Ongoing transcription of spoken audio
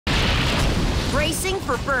Racing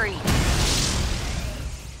for Bernie.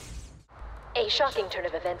 A shocking turn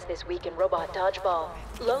of events this week in Robot Dodgeball.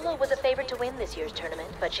 Lola was a favorite to win this year's tournament,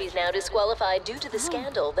 but she's now disqualified due to the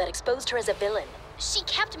scandal that exposed her as a villain. She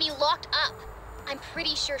kept me locked up. I'm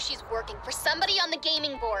pretty sure she's working for somebody on the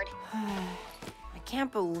gaming board. I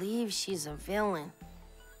can't believe she's a villain.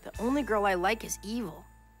 The only girl I like is evil.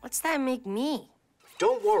 What's that make me?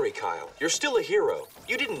 Don't worry, Kyle. You're still a hero.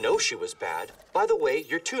 You didn't know she was bad. By the way,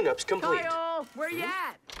 your tune-up's complete. Kyle, where you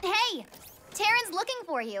at? Hey, Taryn's looking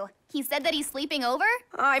for you. He said that he's sleeping over?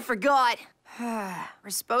 Oh, I forgot. We're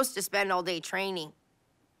supposed to spend all day training.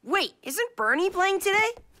 Wait, isn't Bernie playing today?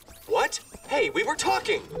 What? Hey, we were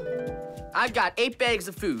talking. I've got 8 bags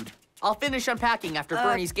of food. I'll finish unpacking after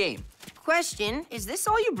Bernie's game. Question, is this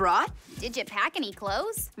all you brought? Did you pack any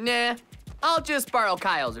clothes? Nah, I'll just borrow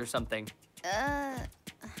Kyle's or something.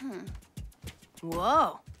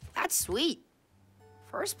 Whoa, that's sweet.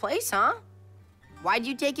 First place, huh? Why'd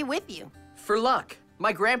you take it with you? For luck.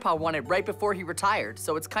 My grandpa won it right before he retired,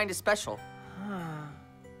 so it's kind of special.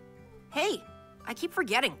 Hey, I keep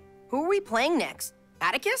forgetting. Who are we playing next?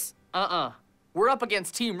 Atticus? We're up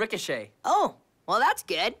against Team Ricochet. Oh, well, that's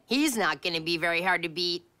good. He's not gonna be very hard to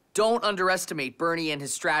beat. Don't underestimate Bernie and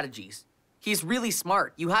his strategies. He's really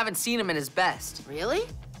smart. You haven't seen him at his best. Really?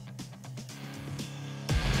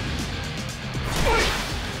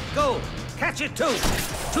 Go! Catch it, 2!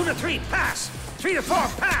 2 to 3, pass! 3 to 4,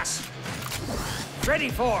 pass! Ready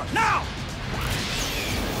for, now!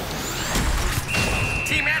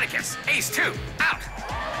 Team Atticus, ace 2, out!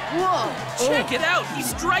 Whoa! Check it out! He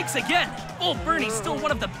strikes again! Old Bernie's still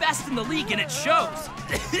one of the best in the league, and it shows!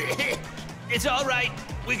 It's all right.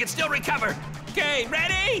 We can still recover. Okay,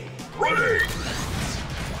 ready? Ready!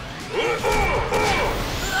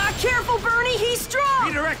 Careful, Bernie, he's strong!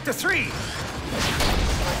 Redirect to 3.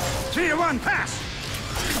 3 to 1, pass!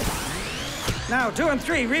 Now 2 and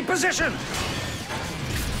 3, reposition!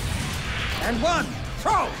 And 1,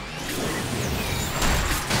 throw!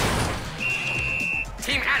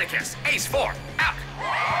 Team Atticus, ace 4, out!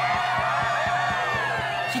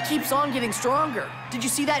 He keeps on getting stronger. Did you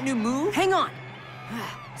see that new move? Hang on.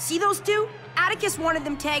 See those two? Atticus wanted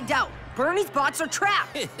them tagged out. Bernie's bots are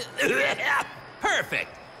trapped.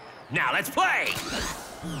 Perfect. Now let's play.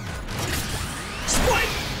 Split!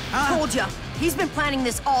 Told ya. He's been planning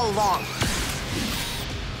this all along.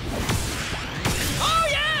 Oh,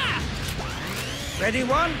 yeah! Ready,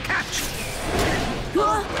 1, catch!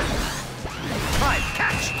 5,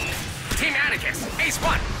 catch! Team Atticus, ace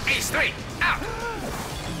 1, ace 3, out!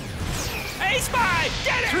 Ace 5,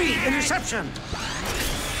 get it! 3, interception!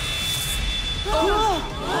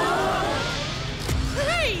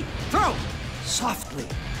 Hey! Throw! Softly.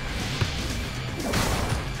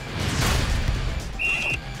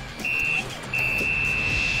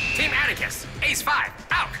 Team Atticus, ace 5,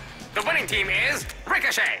 out! The winning team is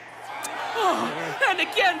Ricochet! Oh, and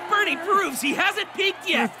again, Bernie proves he hasn't peaked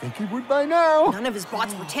yet! I think he would by now. None of his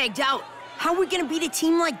bots were tagged out. How are we gonna beat a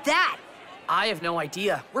team like that? I have no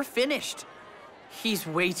idea. We're finished. He's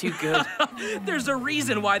way too good. There's a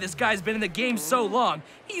reason why this guy's been in the game so long.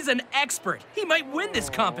 He's an expert. He might win this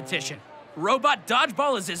competition. Robot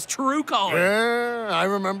Dodgeball is his true calling. Yeah, I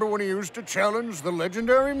remember when he used to challenge the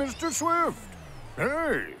legendary Mr. Swift.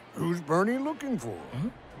 Hey, who's Bernie looking for?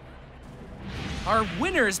 Our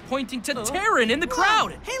winner is pointing to Taryn in the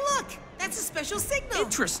crowd. Hey, look! That's a special signal.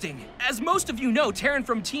 Interesting. As most of you know, Taryn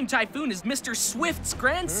from Team Typhoon is Mr. Swift's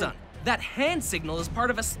grandson. That hand signal is part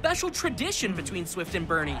of a special tradition between Swift and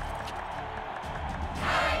Bernie.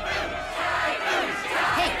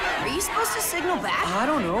 Hey, are you supposed to signal back? I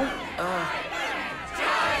don't know.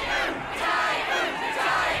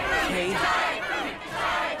 Okay.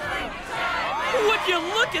 Would you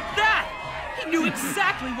look at that? He knew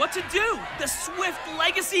exactly what to do. The Swift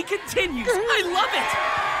legacy continues. I love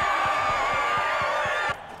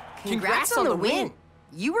it. Congrats on the win.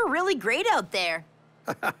 You were really great out there.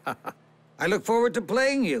 I look forward to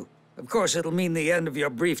playing you. Of course, it'll mean the end of your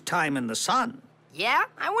brief time in the sun. Yeah,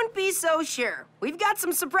 I wouldn't be so sure. We've got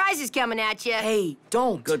some surprises coming at you. Hey,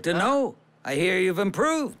 don't. Good to know. I hear you've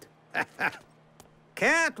improved.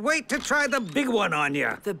 Can't wait to try the big one on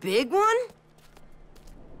you. The big one?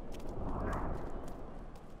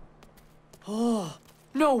 Oh,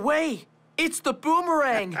 no way. It's the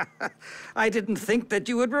boomerang. I didn't think that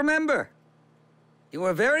you would remember. You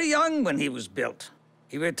were very young when he was built.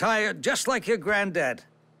 He retired just like your granddad.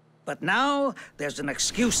 But now, there's an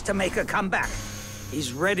excuse to make a comeback.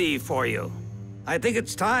 He's ready for you. I think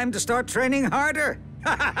it's time to start training harder.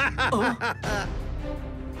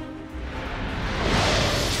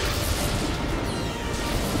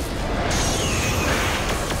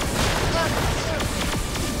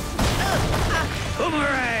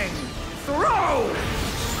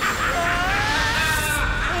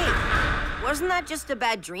 Wasn't that just a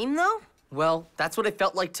bad dream, though? Well, that's what it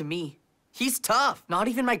felt like to me. He's tough. Not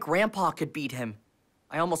even my grandpa could beat him.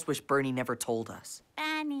 I almost wish Bernie never told us.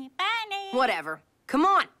 Bunny. Whatever. Come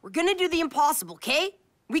on, we're gonna do the impossible, okay?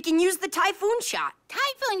 We can use the Typhoon shot.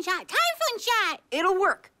 Typhoon shot. It'll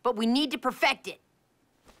work, but we need to perfect it.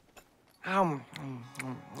 All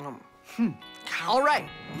right,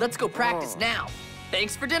 let's go practice now.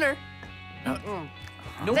 Thanks for dinner.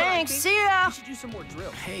 No, Thanks, see ya! We should do some more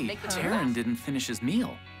drills. Hey, Make the team Taran laugh. didn't finish his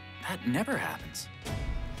meal. That never happens.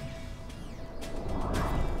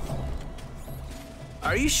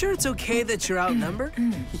 Are you sure it's okay that you're outnumbered?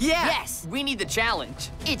 Yeah. Yes. We need the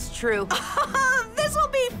challenge. It's true. This'll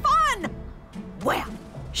be fun! Well,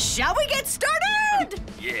 shall we get started?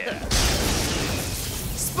 Yeah.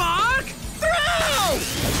 Spark! Throw!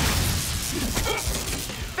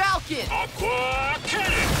 Falcon! Aqua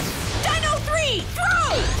Cannon! Dino 3,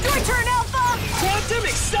 throw! Your turn, Alpha! Quantum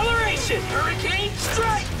acceleration! Hurricane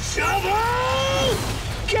strike! Shovel!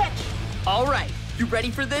 Catch! All right, you ready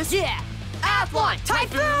for this? Yeah! Athlon!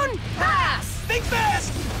 Typhoon! Pass! Think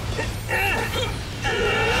fast!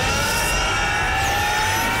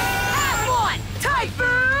 Athlon!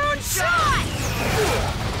 Typhoon shot!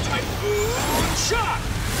 Typhoon shot!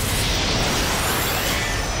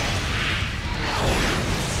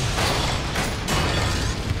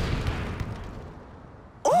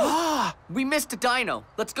 We missed a dino.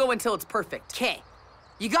 Let's go until it's perfect. Okay.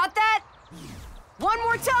 You got that? One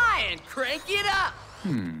more time! And crank it up!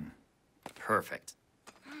 Perfect.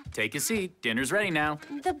 Take a seat. Dinner's ready now.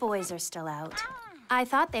 The boys are still out. I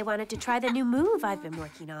thought they wanted to try the new move I've been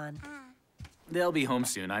working on. They'll be home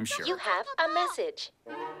soon, I'm sure. You have a message.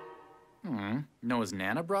 Noah's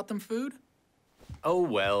Nana brought them food? Oh,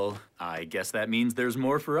 well, I guess that means there's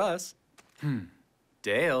more for us.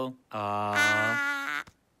 Dale,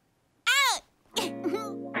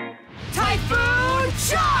 Typhoon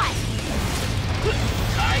shot!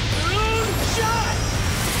 Typhoon shot!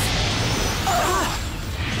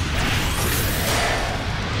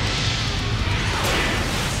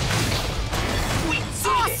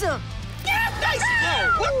 Awesome! Nice! Whoa,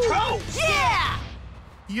 we're pros! Yeah!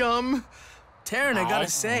 Yum. Taran, I gotta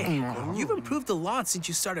say, you've improved a lot since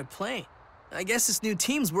you started playing. I guess this new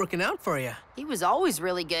team's working out for you. He was always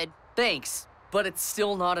really good. Thanks, but it's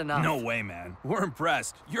still not enough. No way, man. We're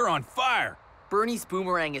impressed. You're on fire. Bernie's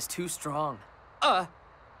boomerang is too strong.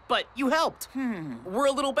 But you helped. We're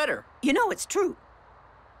a little better. You know, it's true.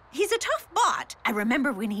 He's a tough bot. I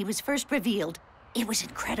remember when he was first revealed. It was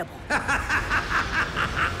incredible.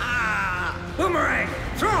 Boomerang,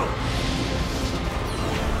 throw!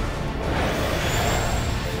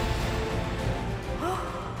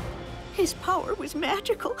 His power was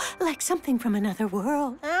magical, like something from another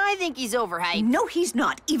world. I think he's overhyped. No, he's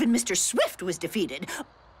not. Even Mr. Swift was defeated.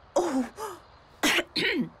 Oh.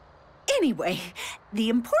 Anyway, the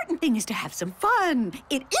important thing is to have some fun.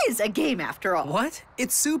 It is a game after all. What?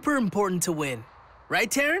 It's super important to win.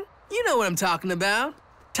 Right, Taran? You know what I'm talking about.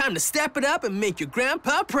 Time to step it up and make your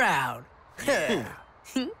grandpa proud.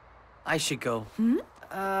 I should go.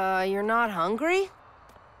 You're not hungry?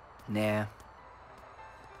 Nah.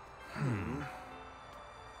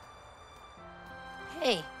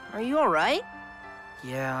 Hey, are you all right?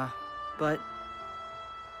 Yeah, but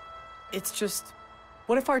it's just,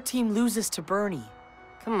 what if our team loses to Bernie?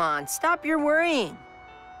 Come on, stop your worrying.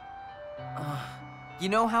 You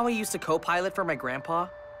know how I used to co-pilot for my grandpa?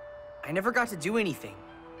 I never got to do anything.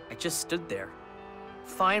 I just stood there.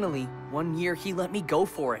 Finally, one year he let me go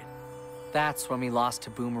for it. That's when we lost to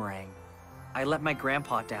Boomerang. I let my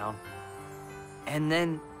grandpa down. And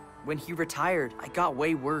then, when he retired, I got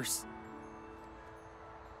way worse.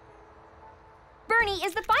 Bernie,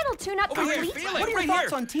 is the final tune-up complete? What are your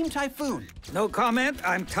thoughts on Team Typhoon? No comment.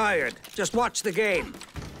 I'm tired. Just watch the game.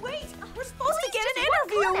 Wait, we're supposed to get an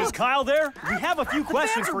interview. Is Kyle there? We have a few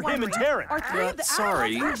questions for him and Taran.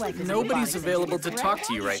 Sorry, nobody's available to talk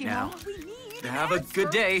to you right now. Have a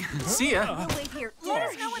good day. See ya. Let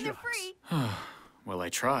us know when they're free. Well, I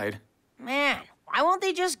tried. Man, why won't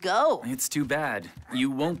they just go? It's too bad.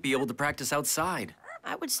 You won't be able to practice outside.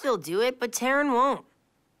 I would still do it, but Taran won't.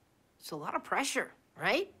 It's a lot of pressure,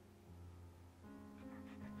 right?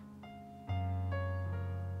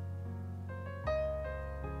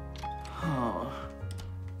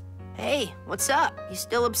 Hey, what's up? You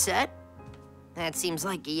still upset? That seems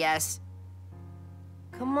like a yes.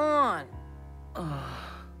 Come on.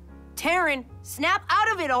 Taran, snap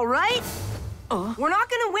out of it, all right? We're not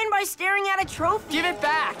gonna win by staring at a trophy. Give it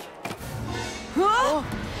back! Huh?